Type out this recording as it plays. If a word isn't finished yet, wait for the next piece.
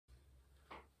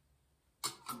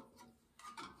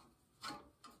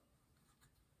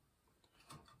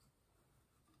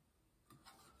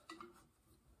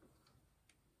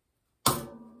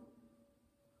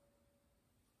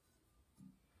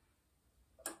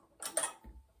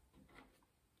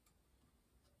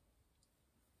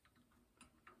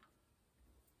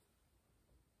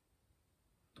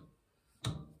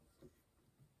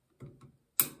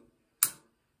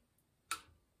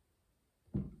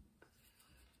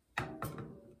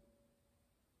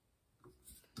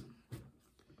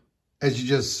As you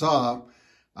just saw,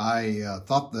 I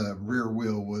thought the rear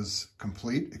wheel was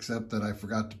complete, except that I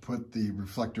forgot to put the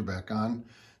reflector back on.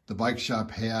 The bike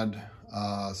shop had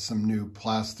some new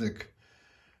plastic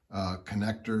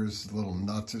connectors, little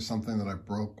nuts or something that I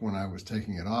broke when I was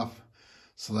taking it off,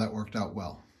 so that worked out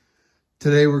well.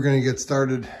 Today we're going to get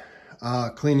started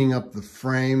cleaning up the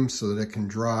frame so that it can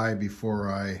dry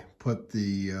before I put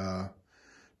the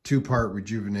two-part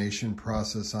rejuvenation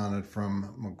process on it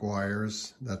from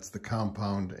Meguiar's. That's the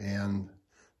compound and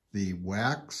the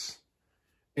wax.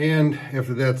 And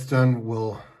after that's done,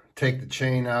 we'll take the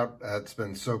chain out. It's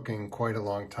been soaking quite a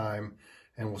long time,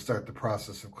 and we'll start the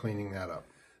process of cleaning that up.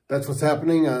 That's what's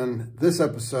happening on this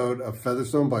episode of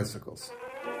Featherstone Bicycles.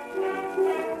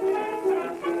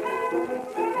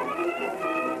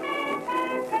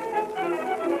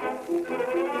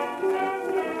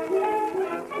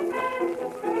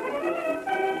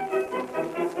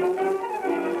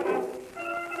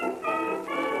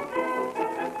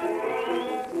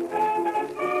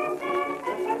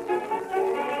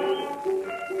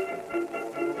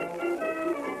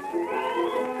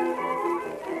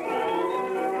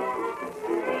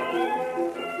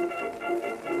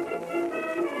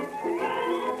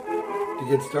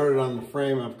 To get started on the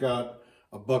frame, I've got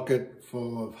a bucket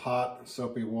full of hot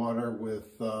soapy water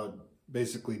with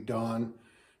basically Dawn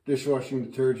dishwashing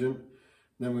detergent.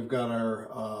 Then we've got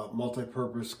our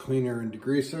multi-purpose cleaner and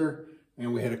degreaser,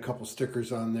 and we had a couple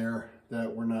stickers on there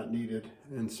that were not needed,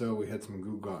 and so we had some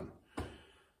Goo Gone.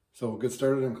 So we'll get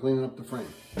started on cleaning up the frame.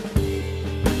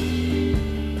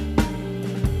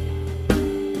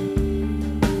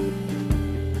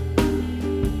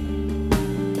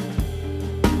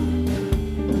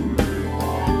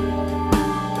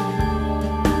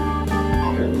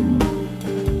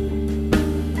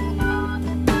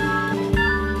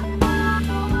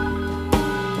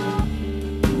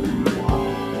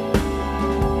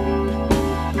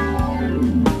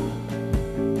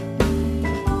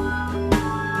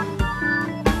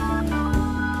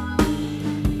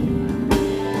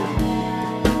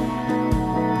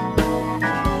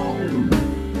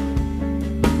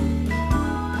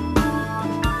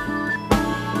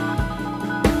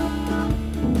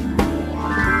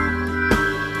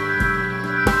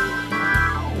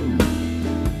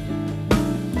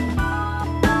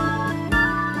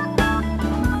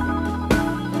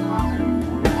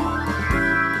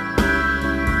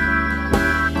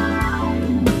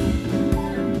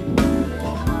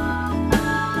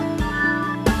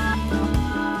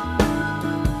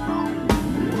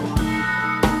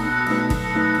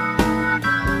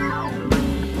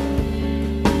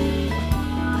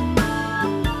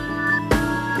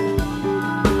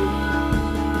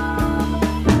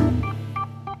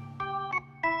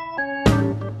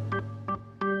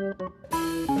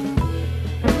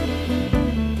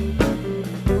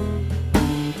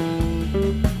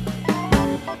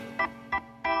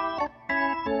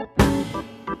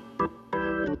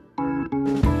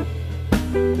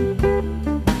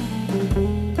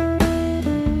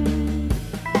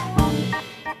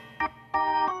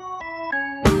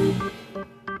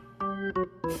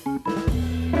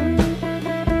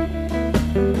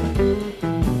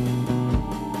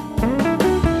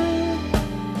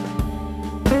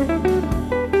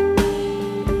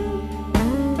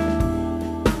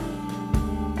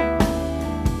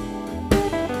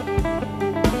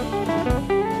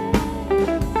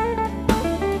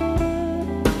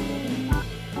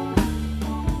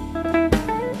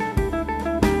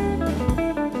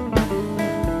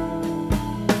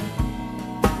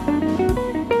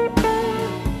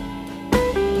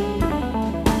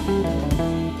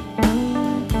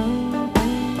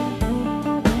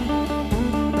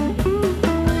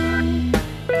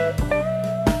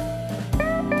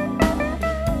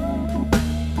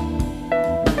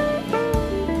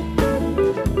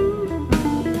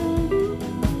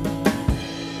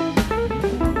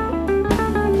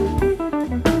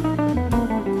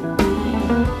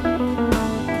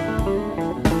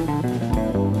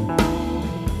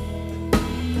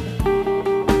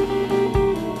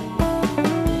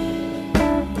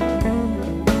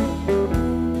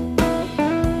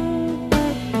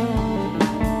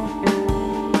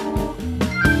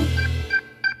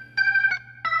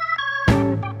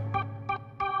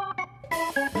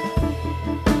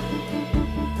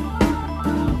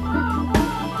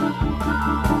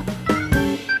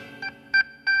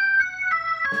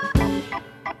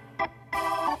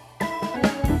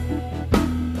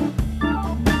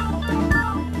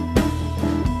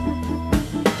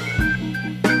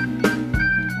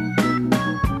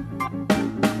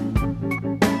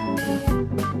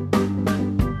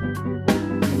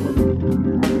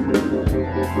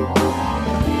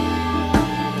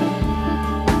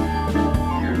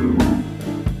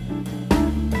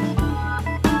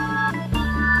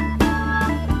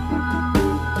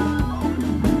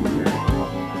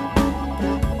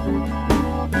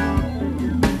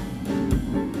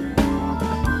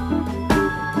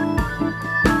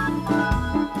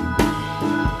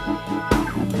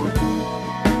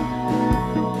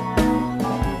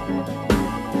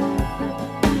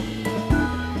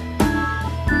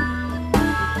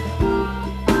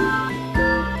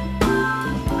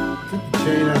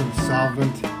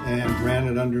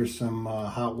 under some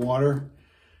hot water,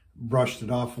 brushed it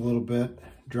off a little bit,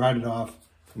 dried it off,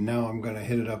 and now I'm going to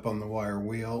hit it up on the wire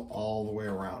wheel all the way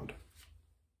around.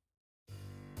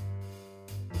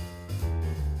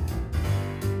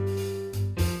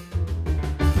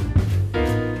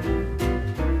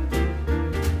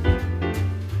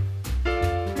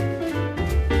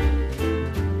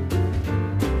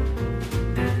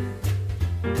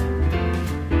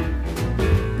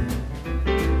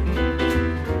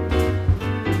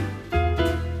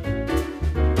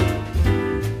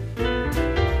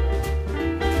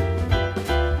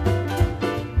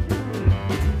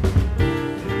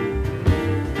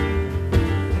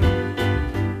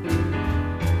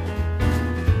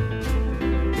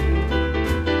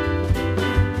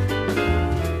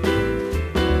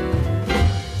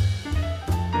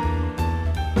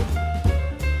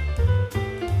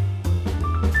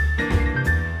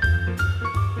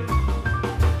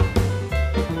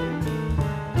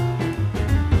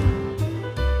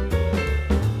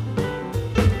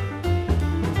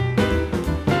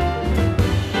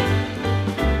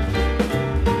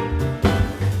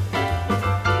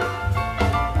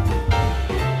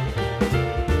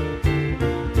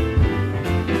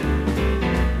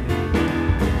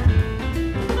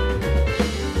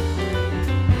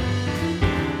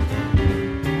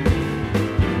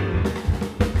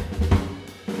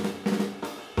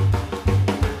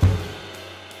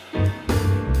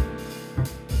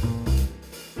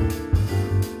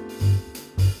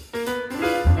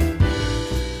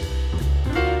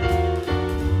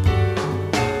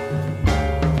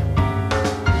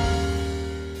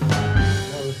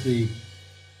 The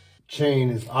chain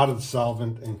is out of the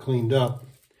solvent and cleaned up.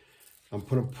 I'm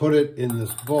going to put it in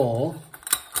this bowl,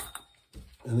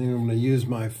 and then I'm going to use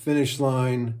my Finish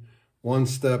Line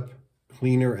one-step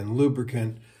cleaner and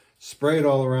lubricant, spray it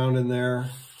all around in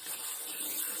there.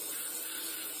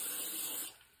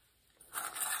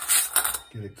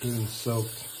 Get it good and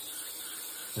soaked,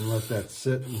 and let that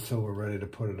sit until we're ready to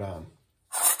put it on.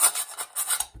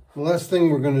 The last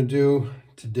thing we're going to do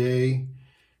today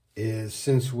is,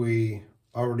 since we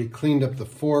already cleaned up the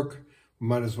fork, we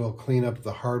might as well clean up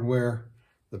the hardware,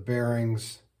 the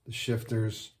bearings, the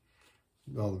shifters,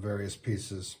 all the various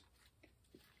pieces.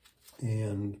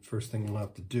 And first thing we'll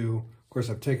have to do, of course,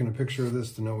 I've taken a picture of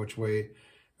this to know which way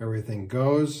everything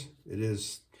goes. It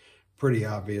is pretty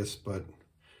obvious, but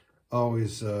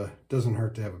always doesn't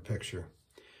hurt to have a picture.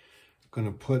 I'm going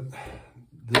to put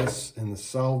this in the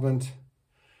solvent,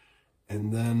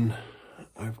 and then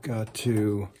I've got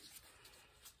to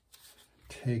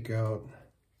take out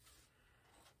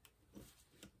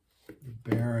the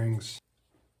bearings.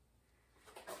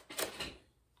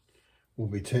 We'll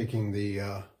be taking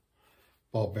the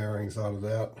ball bearings out of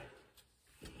that.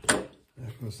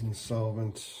 That goes in the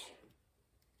solvent.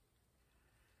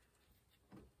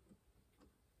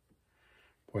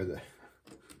 Boy,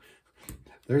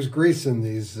 there's grease in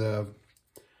these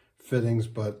fittings,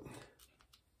 but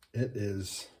it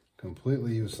is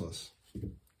completely useless.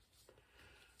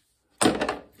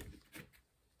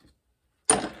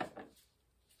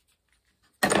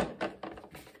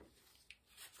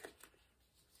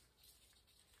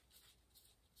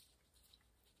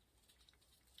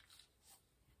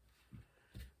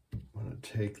 I'm going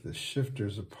to take the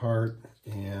shifters apart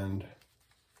and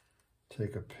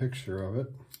take a picture of it.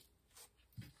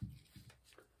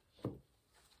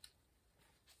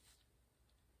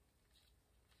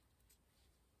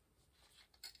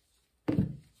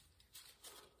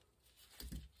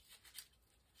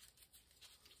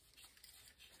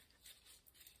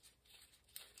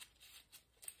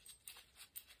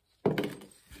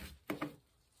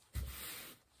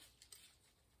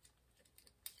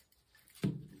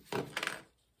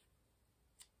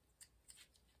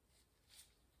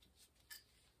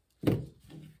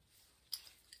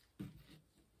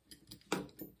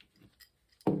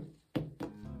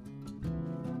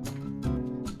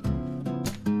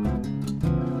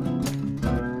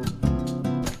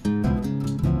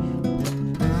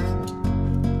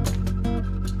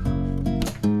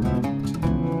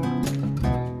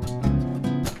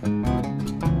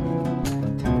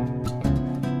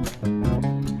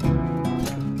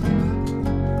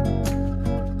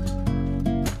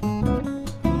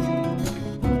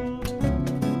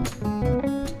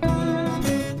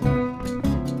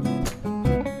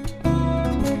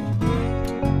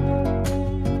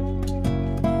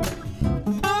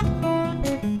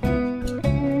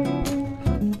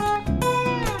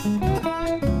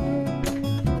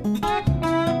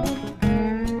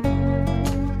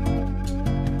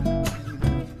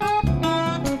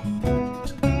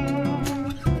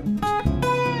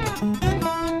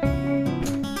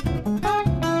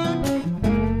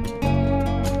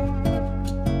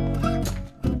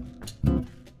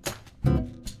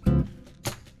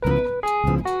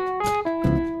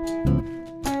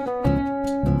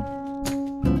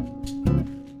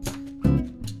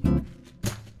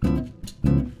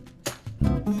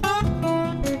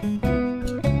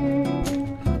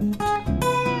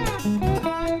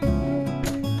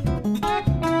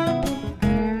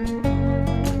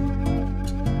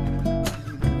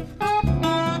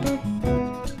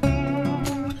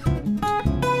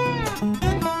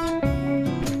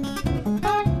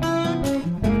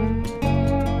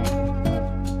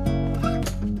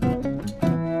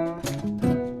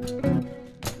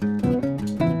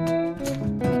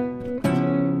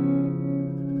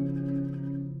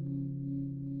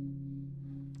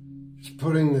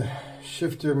 the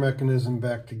shifter mechanism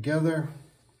back together.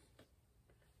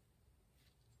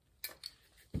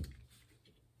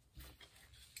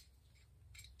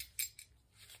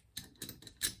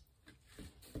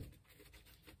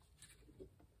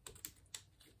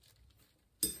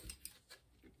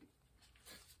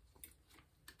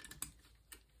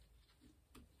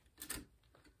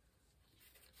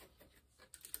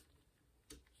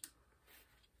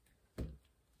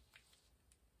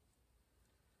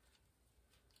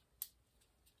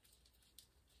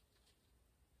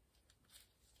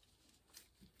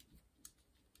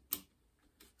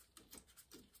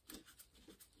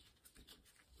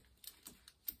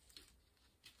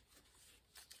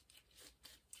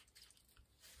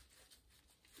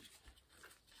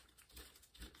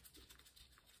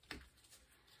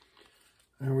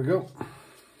 There we go.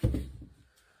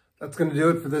 That's going to do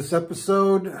it for this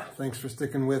episode. Thanks for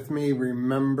sticking with me.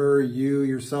 Remember, you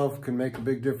yourself can make a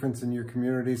big difference in your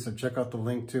community, so check out the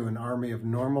link to An Army of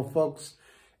Normal Folks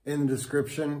in the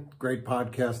description. Great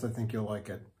podcast. I think you'll like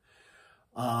it.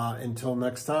 Until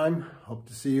next time, hope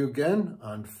to see you again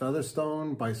on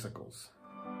Featherstone Bicycles.